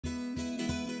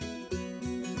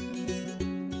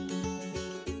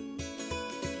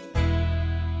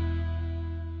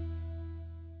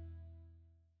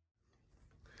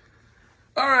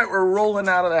All right, we're rolling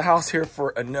out of the house here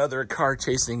for another car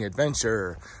chasing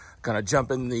adventure. Gonna jump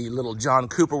in the little John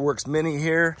Cooper Works Mini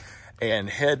here and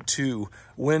head to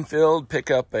Winfield,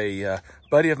 pick up a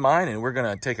buddy of mine, and we're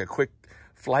gonna take a quick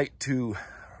flight to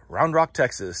Round Rock,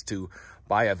 Texas to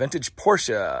buy a vintage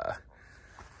Porsche.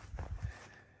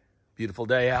 Beautiful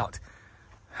day out.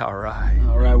 All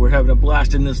right, we're having a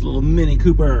blast in this little Mini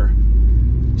Cooper.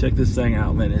 Check this thing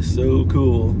out, man, it's so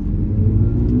cool.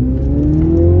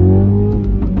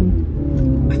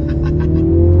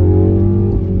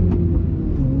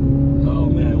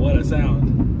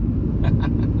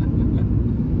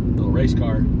 Race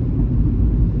car.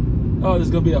 Oh, this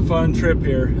is gonna be a fun trip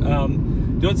here.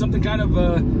 Doing something kind of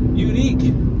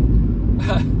unique.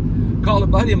 Called a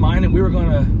buddy of mine, and we were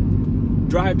gonna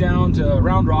drive down to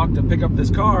Round Rock to pick up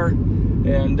this car.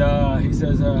 And he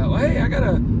says, well, hey, I got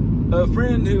a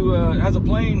friend who has a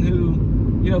plane who,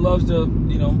 loves to,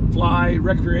 fly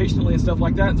recreationally and stuff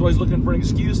like that. And so he's looking for an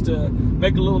excuse to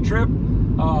make a little trip.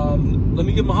 Let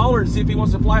me give him a holler and see if he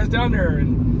wants to fly us down there.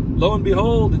 And lo and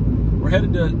behold, we're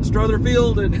headed to Strother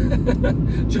Field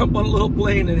and jump on a little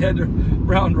plane and head to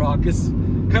Round Rock. It's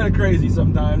kind of crazy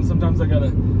sometimes. Sometimes I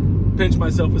gotta pinch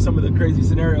myself with some of the crazy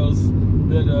scenarios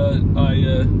that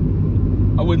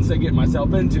I wouldn't say get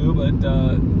myself into, but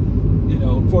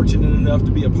fortunate enough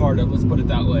to be a part of. Let's put it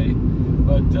that way.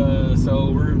 But so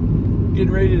we're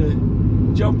getting ready to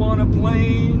jump on a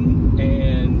plane,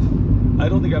 and I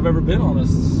don't think I've ever been on a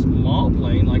small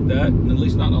plane like that, at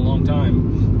least not in a long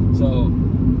time. So.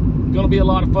 Gonna be a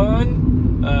lot of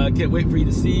fun. Can't wait for you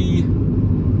to see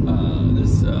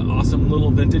this awesome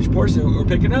little vintage Porsche that we're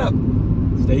picking up.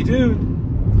 Stay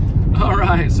tuned. All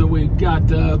right, so we've got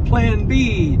plan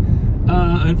B.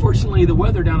 Unfortunately, the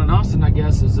weather down in Austin, I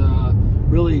guess, is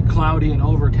really cloudy and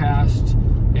overcast,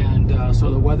 and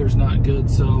so the weather's not good.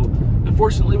 So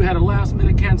unfortunately, we had a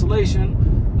last-minute cancellation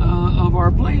of our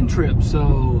plane trip.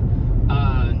 So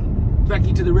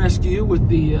Becky to the rescue with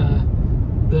the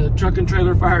truck and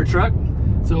trailer fire truck.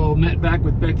 So met back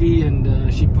with Becky,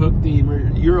 and she hooked the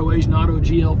Euroasian Auto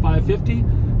GL 550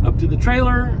 up to the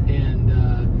trailer, and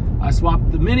I swapped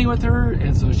the Mini with her,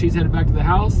 and so she's headed back to the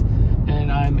house,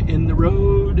 and I'm on the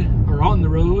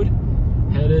road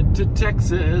headed to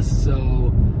Texas.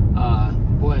 So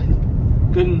boy,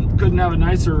 couldn't have a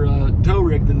nicer tow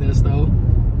rig than this though.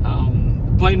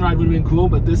 The plane ride would have been cool,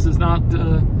 but this is not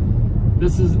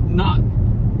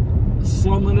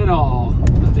slumming at all.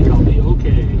 I think I'll be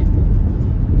okay.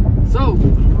 So,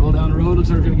 roll down the road. Looks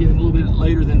like we're going to get in a little bit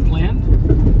later than planned,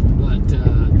 but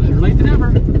better late than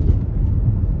never.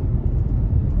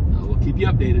 We'll keep you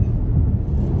updated.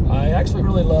 I actually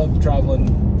really love traveling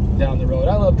down the road.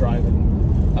 I love driving.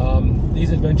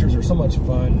 These adventures are so much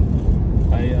fun.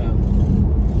 A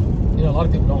lot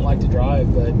of people don't like to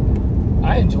drive, but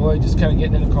I enjoy just kind of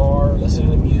getting in the car,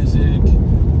 listening to music,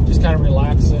 just kind of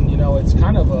relaxing. It's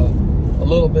kind of a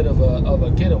little bit of a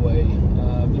getaway,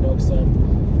 because I'm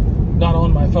not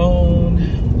on my phone,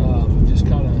 just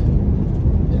kind of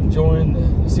enjoying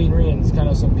the scenery, and it's kind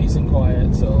of some peace and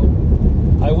quiet. So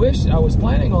I was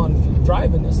planning on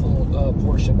driving this little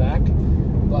Porsche back,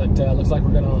 but looks like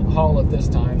we're gonna haul it this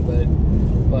time. But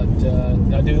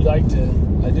I do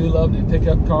love to pick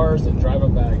up cars and drive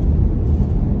them back.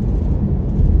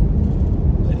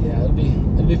 But yeah,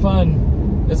 it'll be fun.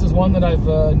 This is one that I've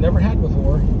never had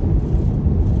before,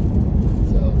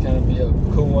 so kind of be a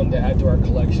cool one to add to our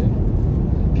collection.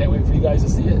 Can't wait for you guys to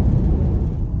see it.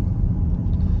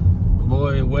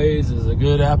 Boy, Waze is a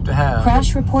good app to have.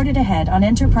 Crash reported ahead on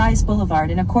Enterprise Boulevard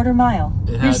in a quarter mile.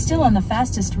 You're still on the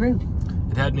fastest route.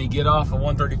 It had me get off at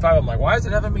 135. I'm like, why is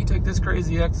it having me take this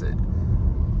crazy exit?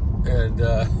 And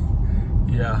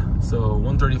yeah, so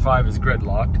 135 is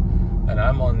gridlocked, and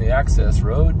I'm on the access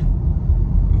road,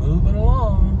 moving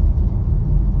along.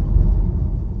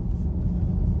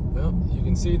 Well, you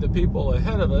can see the people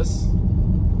ahead of us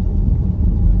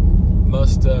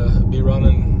must be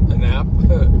running a nap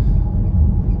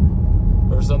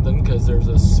or something, because there's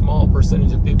a small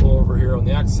percentage of people over here on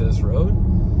the access road,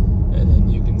 and then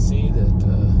you can see that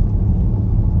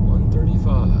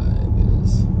 135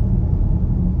 is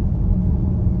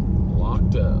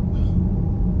locked up.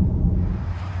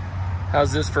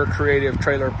 How's this for creative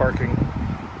trailer parking?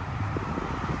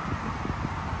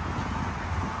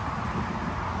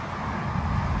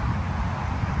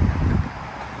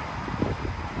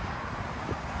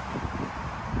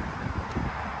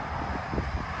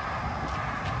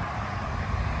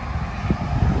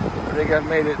 I think I've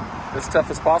made it as tough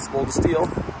as possible to steal.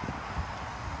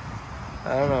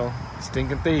 I don't know,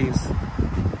 stinking thieves.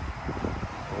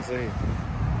 We'll see.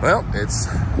 Well, it's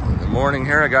morning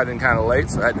here. I got in kind of late,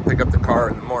 so I had to pick up the car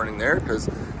in the morning there because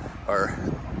our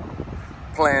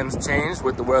plans changed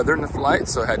with the weather and the flight,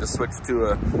 so I had to switch to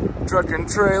a truck and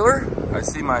trailer. I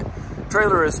see my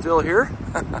trailer is still here.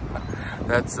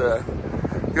 That's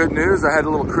good news. I had a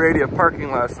little creative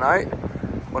parking last night.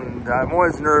 When I'm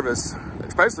always nervous,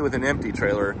 especially with an empty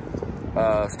trailer,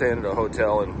 staying at a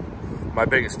hotel, and my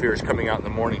biggest fear is coming out in the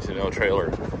morning to no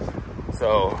trailer.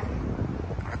 So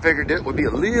I figured it would be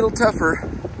a little tougher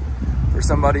for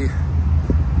somebody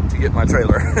to get my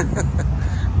trailer.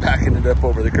 Backing it up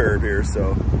over the curb here,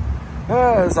 so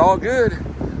it's all good.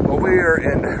 Well, we are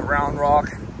in Round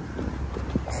Rock,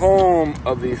 home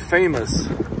of the famous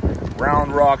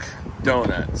Round Rock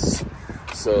donuts.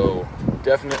 So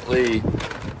definitely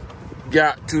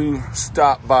got to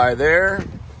stop by there,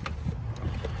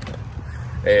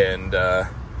 and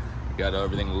got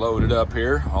everything loaded up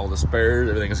here, all the spares,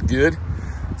 everything is good.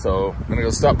 So I'm gonna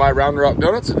go stop by Round Rock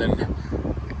Donuts and then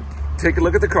take a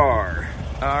look at the car.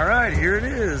 All right, here it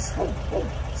is.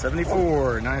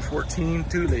 74, 914,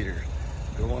 2-liter.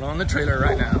 Going on the trailer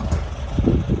right now.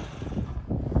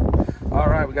 All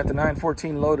right, we got the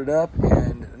 914 loaded up,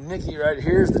 and Nikki right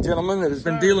here is the gentleman that has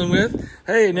been dealing with.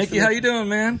 Hey, Nikki, how you doing,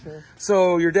 man? Sure.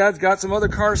 So your dad's got some other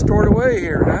cars stored away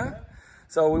here, huh?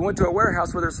 So we went to a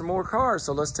warehouse where there's some more cars,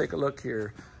 so let's take a look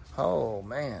here. Oh,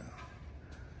 man.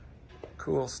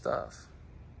 Cool stuff.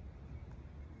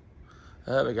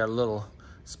 We got a little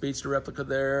Speedster replica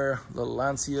there, a little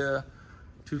Lancia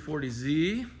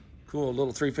 240Z, cool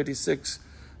little 356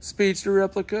 Speedster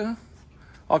replica.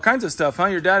 All kinds of stuff, huh?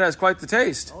 Your dad has quite the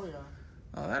taste. Oh, yeah.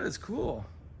 Oh, that is cool.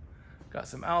 Got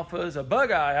some Alphas, a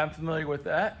Bug Eye, I'm familiar with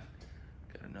that.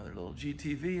 Got another little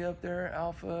GTV up there,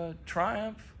 Alpha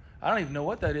Triumph. I don't even know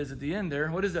what that is at the end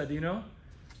there. What is that, do you know?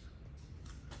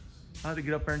 I'll have to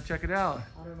get up there and check it out.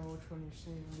 I don't know which one you're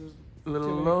seeing. There's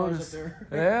little Lotus. up there.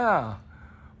 Yeah.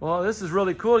 Well, this is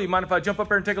really cool. You mind if I jump up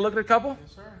there and take a look at a couple?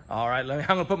 Yes, sir. All right, I'm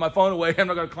gonna put my phone away. I'm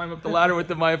not gonna climb up the ladder with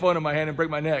my phone in my hand and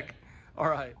break my neck. All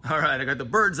right, I got the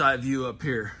bird's eye view up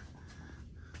here.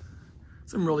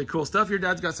 Some really cool stuff. Your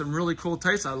dad's got some really cool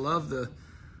taste. I love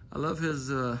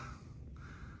his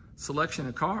selection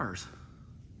of cars.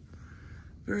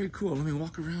 Very cool. Let me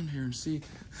walk around here and see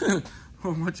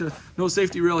how much no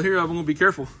safety rail here. I'm gonna be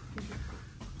careful.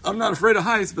 I'm not afraid of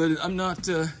heights, but I'm not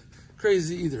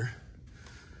crazy either.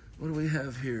 What do we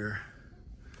have here?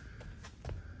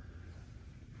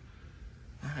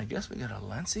 I guess we got a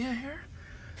Lancia here.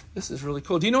 This is really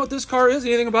cool. Do you know what this car is?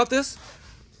 Anything about this?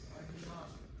 I do not.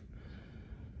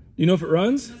 You know if it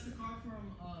runs? That's the car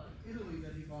from Italy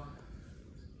that he bought.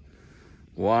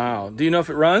 Wow. Do you know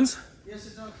if it runs? Yes,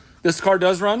 it does. This car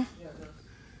does run? Yeah, it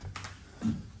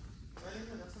does.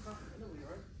 That's the car from Italy,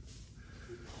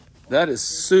 right? That is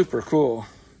super cool.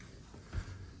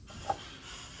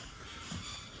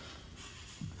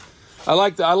 I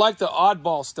like the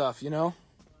oddball stuff, you know?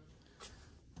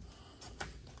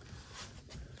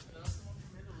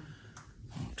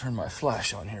 Turn my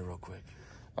flash on here real quick.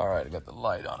 All right, I got the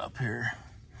light on up here.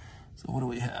 So what do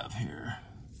we have here?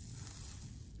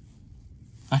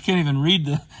 I can't even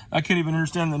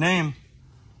understand the name.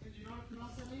 Did you know how to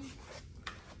pronounce that name?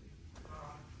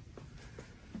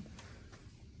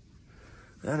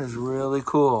 That is really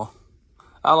cool.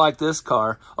 I like this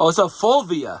car. Oh, it's a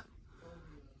Fulvia.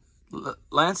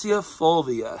 Lancia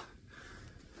Fulvia.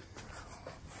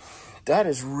 That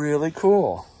is really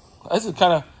cool. This is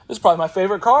probably my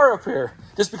favorite car up here,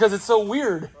 just because it's so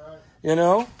weird, you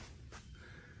know?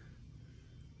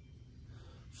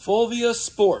 Fulvia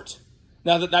Sport.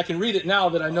 Now that I can read it now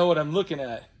that I know what I'm looking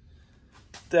at.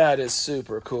 That is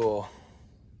super cool.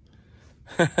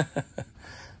 Let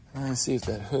me see if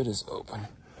that hood is open.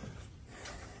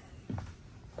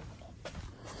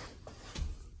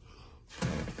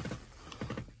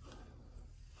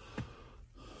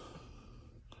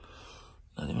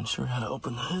 Not even sure how to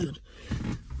open the hood.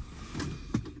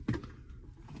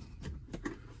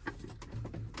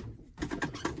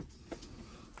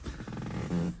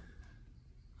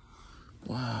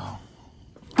 Wow.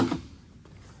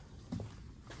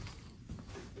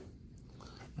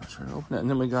 Not sure to open it. And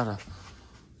then we got a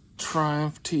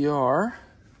Triumph TR.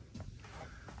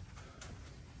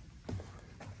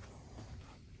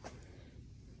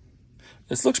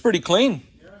 This looks pretty clean.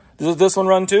 Yeah. Does this one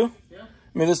run too? Yeah.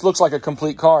 I mean, this looks like a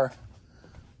complete car.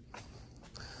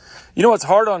 You know what's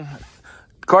hard on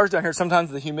cars down here?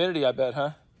 Sometimes the humidity, I bet,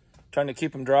 huh? Trying to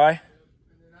keep them dry. And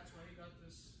then that's why he got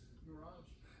this garage.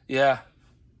 Yeah.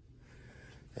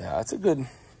 Yeah, that's a good,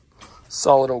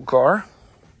 solid old car.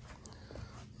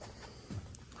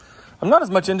 I'm not as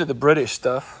much into the British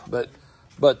stuff, but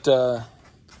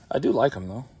I do like them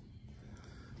though.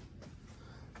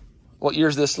 What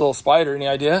year's this little Spider? Any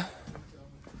idea?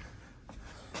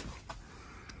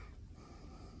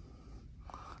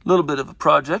 A little bit of a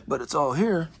project, but it's all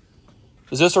here.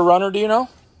 Is this a runner? Do you know?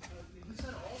 He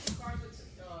said all the cars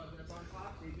that's on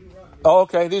top, they do run. Oh,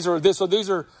 okay. So these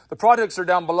are the projects are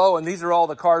down below, and these are all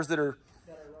the cars that are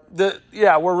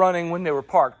were running when they were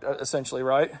parked, essentially,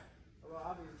 right? Well,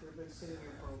 obviously they've been sitting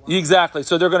here for a while. Exactly.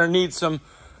 So they're going to need some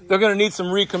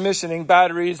recommissioning,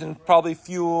 batteries and probably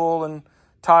fuel and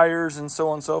tires and so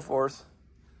on and so forth.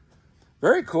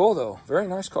 Very cool though. Very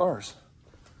nice cars.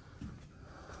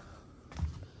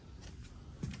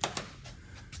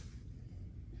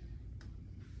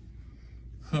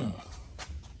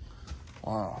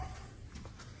 Wow.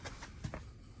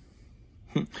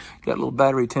 Got little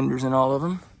battery tenders in all of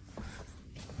them.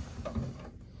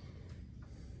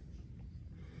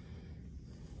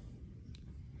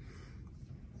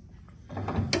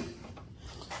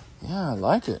 Yeah, I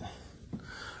like it. A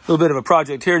little bit of a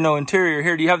project here, no interior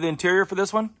here. Do you have the interior for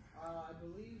this one? I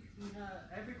believe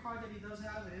every car that he does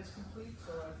have, it is complete.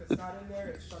 So if it's not in there,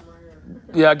 it's somewhere here.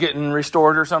 Yeah, getting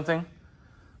restored or something.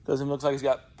 Doesn't look like he's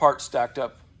got parts stacked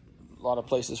up a lot of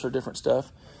places for different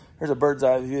stuff. There's a bird's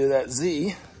eye view of that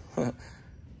Z.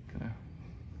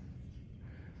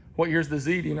 What year's the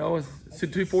Z? Do you know? Is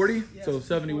it 240? Yeah, so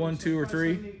 71, 2 or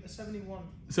 3? 71.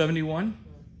 71?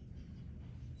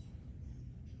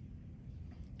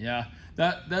 Yeah,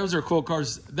 those are cool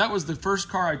cars. That was the first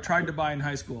car I tried to buy in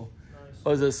high school. Nice. It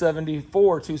was a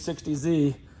 74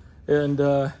 260Z, and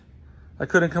I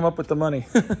couldn't come up with the money.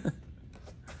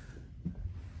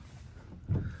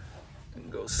 And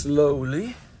go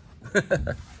slowly.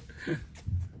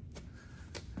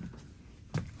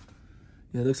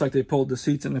 Yeah, it looks like they pulled the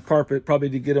seats and the carpet, probably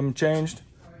to get them changed.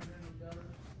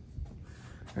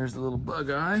 There's the little bug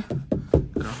eye.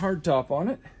 Got a hard top on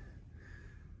it.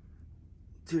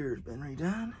 Interior's been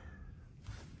redone.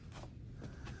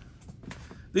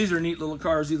 These are neat little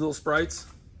cars, these little sprites.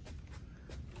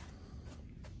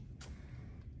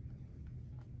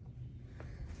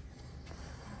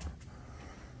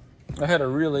 I had a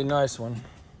really nice one.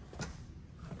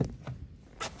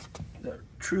 There are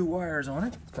true wires on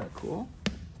it. It's kind of cool.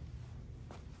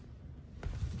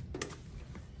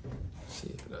 Let's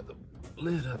see if I got the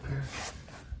lid up here.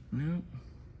 Nope.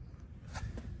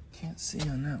 Can't see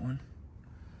on that one.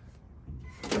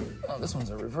 Oh, this one's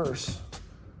a reverse.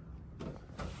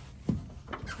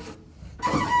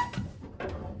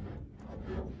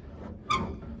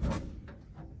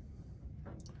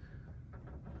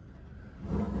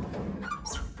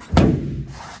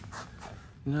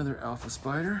 Another Alpha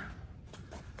Spider.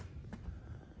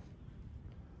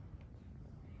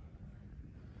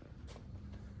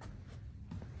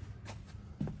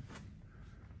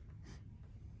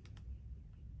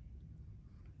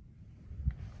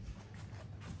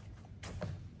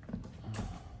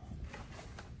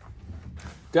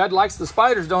 Dad likes the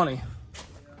spiders, don't he?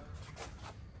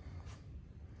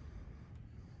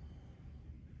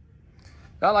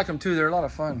 I like them too. They're a lot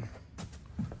of fun.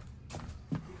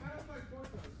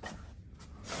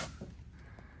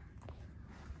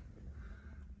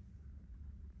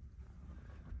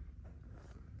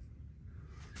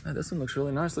 Man, this one looks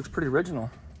really nice. Looks pretty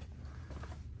original.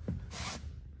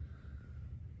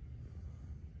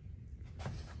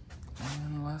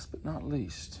 And last but not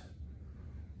least,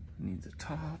 needs a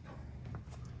top.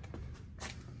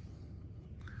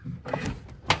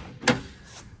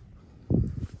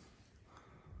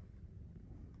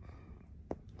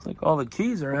 Looks like all the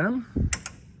keys are in them.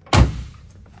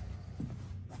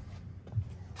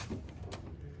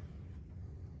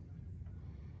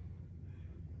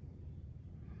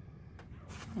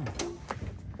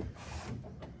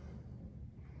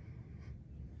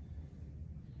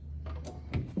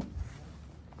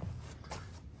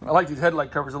 I like these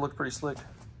headlight covers, they look pretty slick.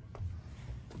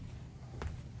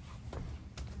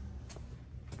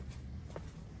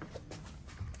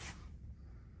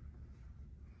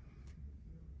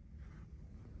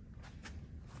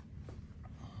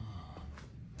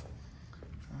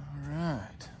 All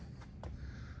right.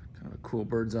 Kind of a cool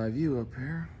bird's eye view up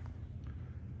here.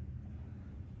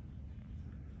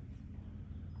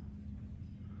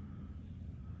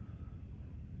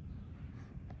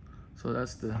 So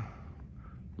that's the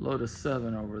Lotus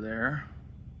 7 over there.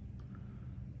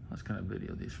 Let's kind of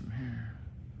video these from here.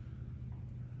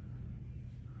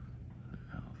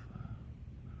 Alpha.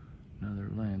 Another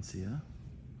Lancia.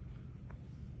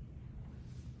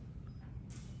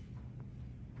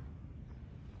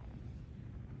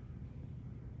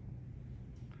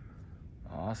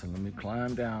 Awesome. Let me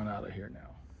climb down out of here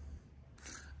now.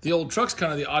 The old truck's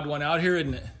kind of the odd one out here,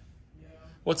 isn't it? Yeah.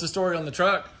 What's the story on the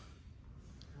truck?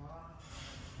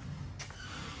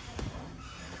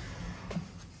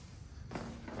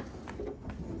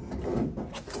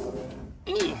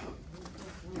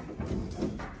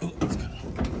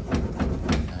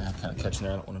 position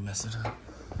there. I don't want to mess it up.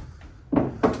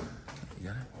 You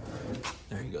got it?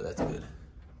 There you go. That's good.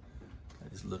 I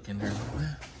just look in there a little bit.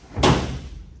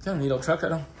 Kind of neat old truck.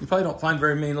 You probably don't find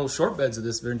very many little short beds of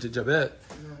this vintage, I bet.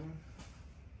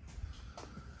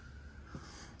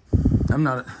 I'm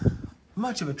not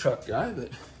much of a truck guy, but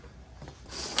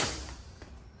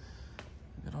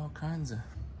got all kinds of.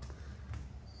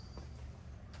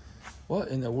 What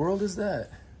in the world is that?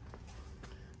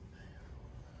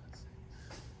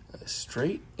 A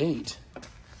straight 8.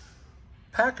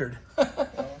 Packard.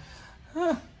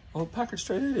 Huh. Old Packard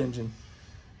straight 8 engine.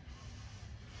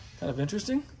 Kind of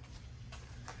interesting.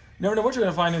 Never know what you're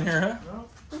gonna find in here, huh?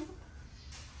 No.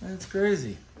 That's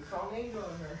crazy. It's all angle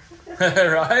in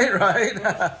here. right.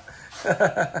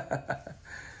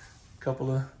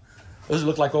 Couple of those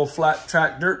look like old flat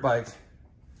track dirt bike.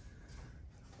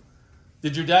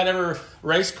 Did your dad ever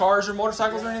race cars or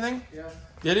motorcycles or anything? Yeah.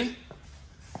 Did he?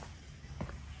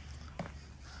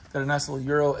 Got a nice little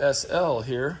Euro SL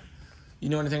here. You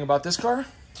know anything about this car?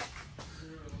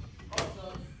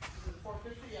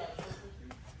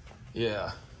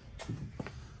 Yeah.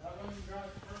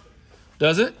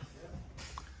 Does it?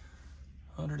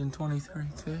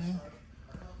 123K.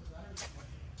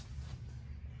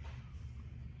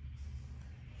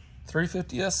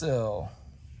 $350 SL.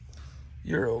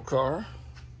 Euro car.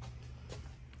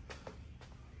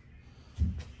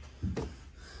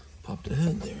 Popped a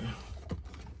head there.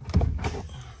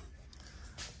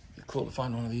 Be cool to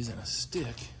find one of these in a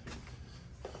stick.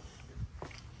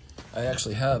 I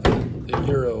actually have a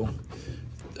Euro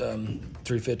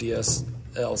 350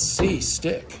 SLC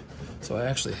stick. So I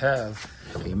actually have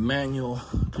a manual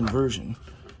conversion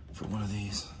for one of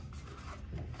these.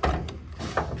 That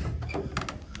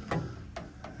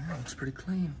looks pretty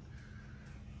clean.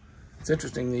 It's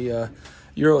interesting, the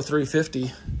Euro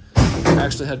 350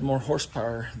 actually had more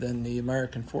horsepower than the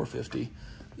American 450.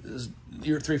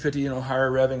 Euro 350, you know,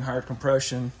 higher revving, higher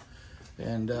compression,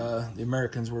 and the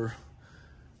Americans were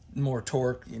more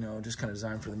torque, you know, just kind of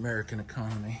designed for the American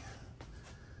economy.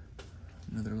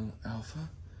 Another little Alpha.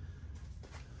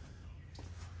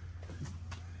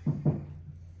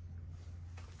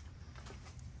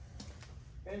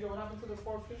 Angel, what happened to the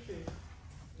 450?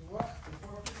 What? The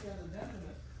 450 has a dent in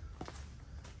it.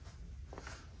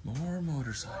 More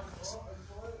motorcycles.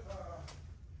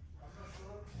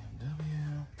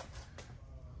 BMW.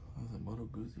 Was it Moto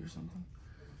Guzzi or something?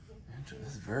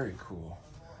 This is very cool.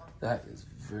 That is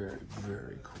very,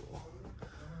 very cool.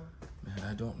 Man,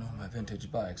 I don't know my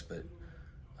vintage bikes, but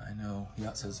I know, yeah,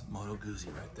 it says Moto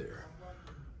Guzzi right there.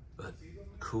 But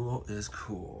cool is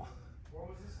cool.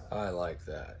 I like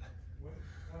that.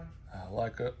 I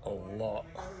like it a lot.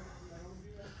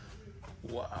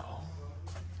 Wow.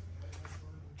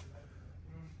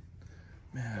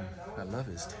 Man, I love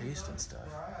his taste and stuff.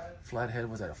 Flathead,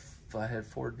 was that a flathead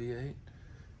Ford V8?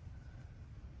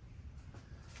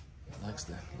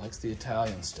 Likes the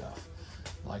Italian stuff.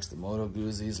 Likes the Moto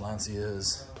Guzzis,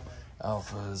 Lancias,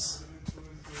 Alphas.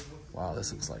 Wow,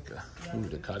 this looks like a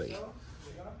Ducati.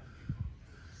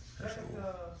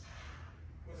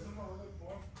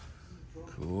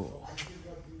 Cool.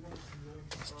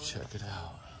 Let's check it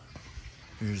out.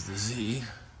 Here's the Z.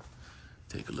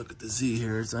 Take a look at the Z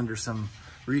here. It's under some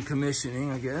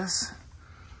recommissioning, I guess.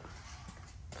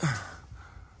 A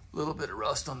little bit of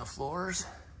rust on the floors,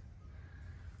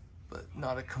 but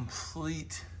not a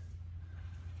complete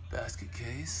basket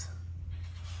case.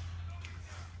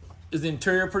 Is the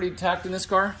interior pretty tacked in this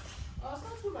car? It's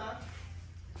not too bad.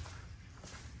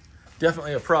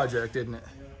 Definitely a project, isn't it?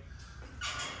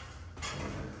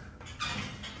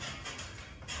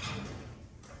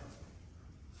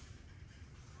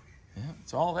 Yeah,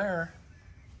 it's all there.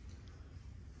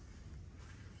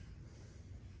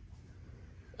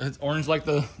 It's orange like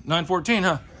the 914,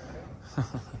 huh?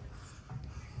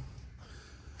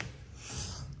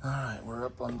 All right, we're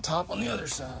up on top on the other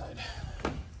side.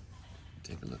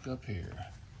 Take a look up here.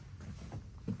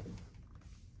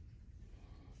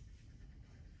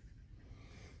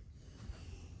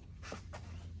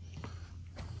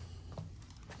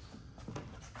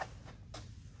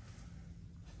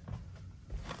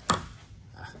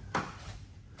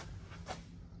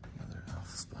 Another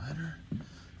Alpha Spider.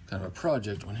 Kind of a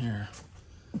project one here.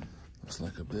 Looks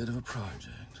like a bit of a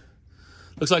project.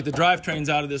 Looks like the drivetrain's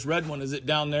out of this red one. Is it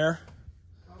down there?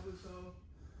 Probably so.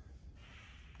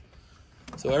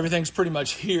 So everything's pretty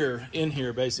much here, in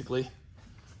here, basically.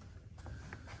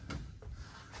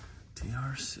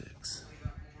 TR6.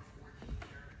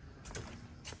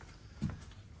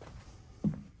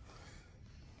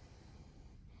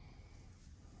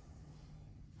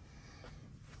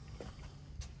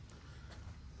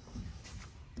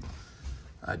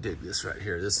 I dig this right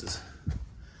here. This is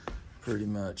pretty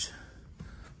much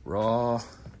raw,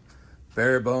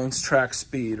 bare bones track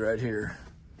speed right here.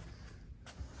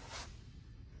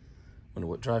 Wonder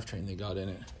what drivetrain they got in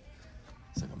it.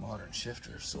 It's like a modern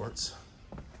shifter of sorts.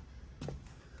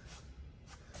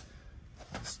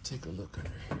 Let's take a look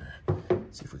under here.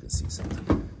 See if we can see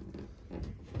something.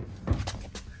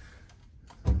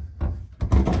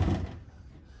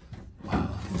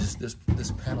 Wow,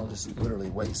 this panel just literally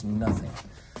weighs nothing.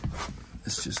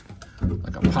 It's just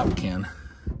like a pop can.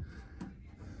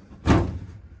 I'm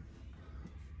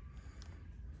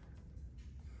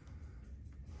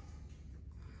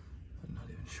not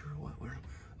even sure what we're...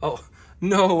 Oh,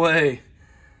 no way.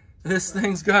 This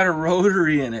thing's got a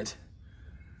rotary in it.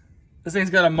 This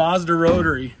thing's got a Mazda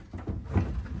rotary.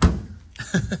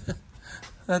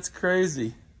 That's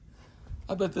crazy.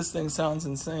 I bet this thing sounds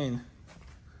insane.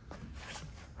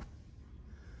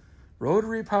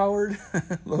 Rotary powered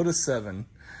Lotus 7.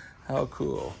 How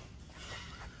cool.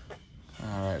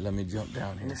 All right, let me jump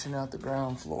down here. Finishing out the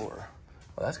ground floor.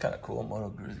 Well, that's kind of cool. Moto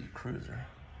Grizzy Cruiser.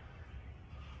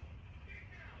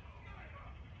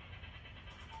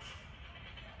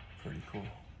 Pretty cool.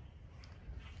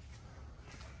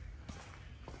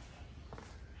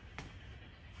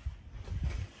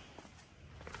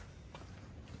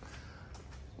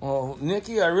 Well,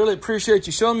 Nikki, I really appreciate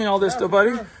you showing me all this stuff,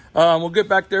 buddy. Sure. We'll get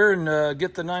back there and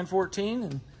get the 914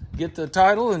 and get the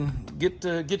title and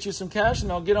get you some cash,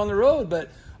 and I'll get on the road. But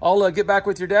I'll get back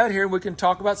with your dad here and we can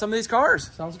talk about some of these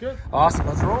cars. Sounds good. Awesome.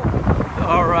 Let's roll.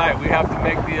 All right. We have to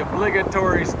make the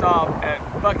obligatory stop at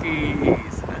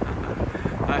Buc-ee's.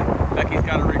 Becky's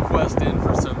got a request in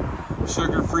for some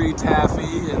sugar-free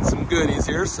taffy and some goodies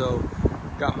here. So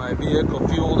got my vehicle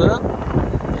fueled up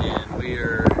and we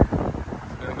are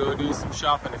go do some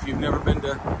shopping. If you've never been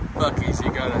to Buc-ee's,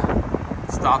 you gotta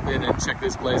stop in and check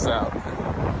this place out.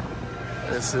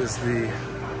 This is the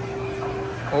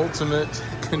ultimate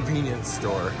convenience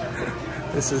store.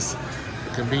 This is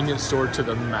a convenience store to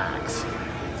the max.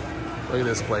 Look at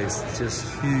this place, it's just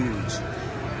huge.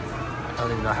 I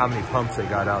don't even know how many pumps they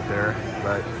got out there,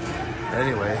 but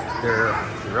anyway, their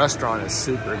restaurant is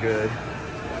super good.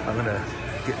 I'm gonna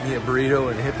get me a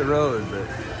burrito and hit the road, but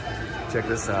check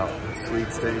this out.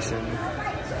 Sweet station.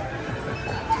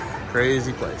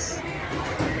 Crazy place.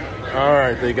 All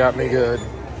right, they got me good.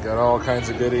 Got all kinds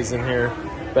of goodies in here.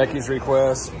 Becky's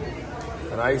request,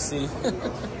 an icy.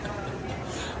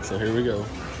 So here we go.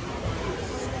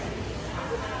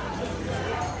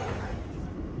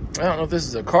 I don't know if this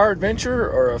is a car adventure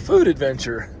or a food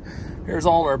adventure. Here's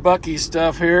all our Buc-ee's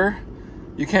stuff here.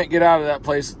 You can't get out of that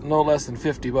place no less than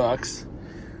 50 bucks.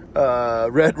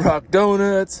 Red Rock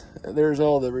Donuts. There's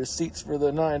all the receipts for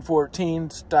the 914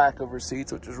 stack of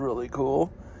receipts, which is really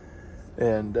cool.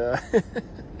 And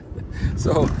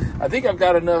so I think I've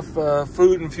got enough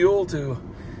food and fuel to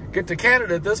get to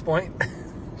Canada at this point.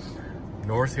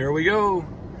 North, here we go.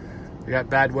 We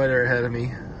got bad weather ahead of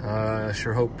me.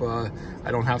 Sure hope I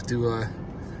don't have to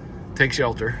take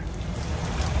shelter.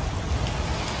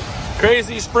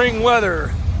 Crazy spring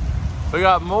weather. We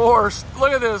got more,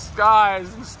 look at this,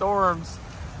 skies and storms.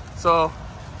 So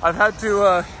I've had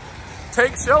to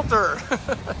take shelter.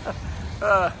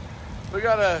 We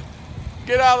gotta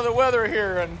get out of the weather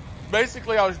here. And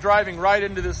basically I was driving right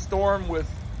into this storm with,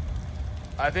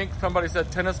 I think somebody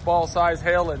said tennis ball size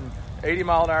hail and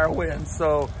 80-mile-an-hour winds.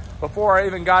 So before I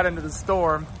even got into the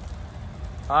storm,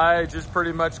 I just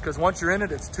pretty much, because once you're in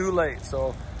it, it's too late.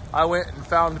 So I went and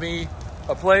found me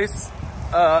a place.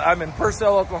 I'm in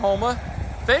Purcell, Oklahoma.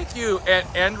 Thank you,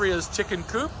 Aunt Andrea's Chicken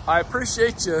Coop. I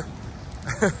appreciate you.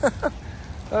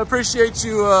 I appreciate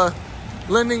you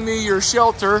lending me your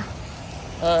shelter.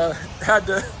 I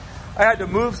had to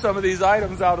move some of these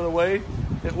items out of the way.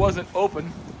 It wasn't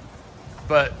open,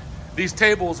 but these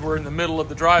tables were in the middle of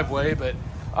the driveway. But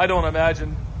I don't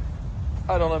imagine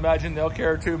they'll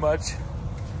care too much.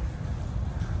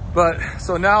 But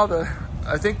so now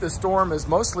I think the storm is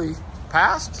mostly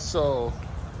passed. So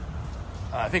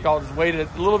I think I'll just wait a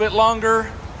little bit longer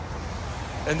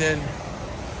and then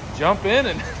jump in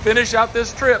and finish out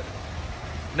this trip.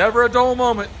 Never a dull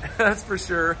moment, that's for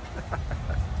sure.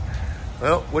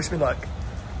 Well, wish me luck.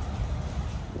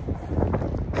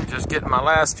 Just getting my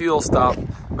last fuel stop.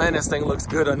 Man, this thing looks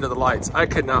good under the lights. I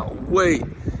could not wait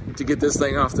to get this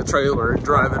thing off the trailer and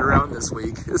drive it around this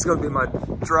week. It's gonna be my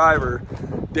driver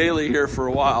daily here for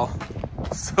a while.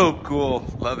 So cool,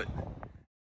 love it.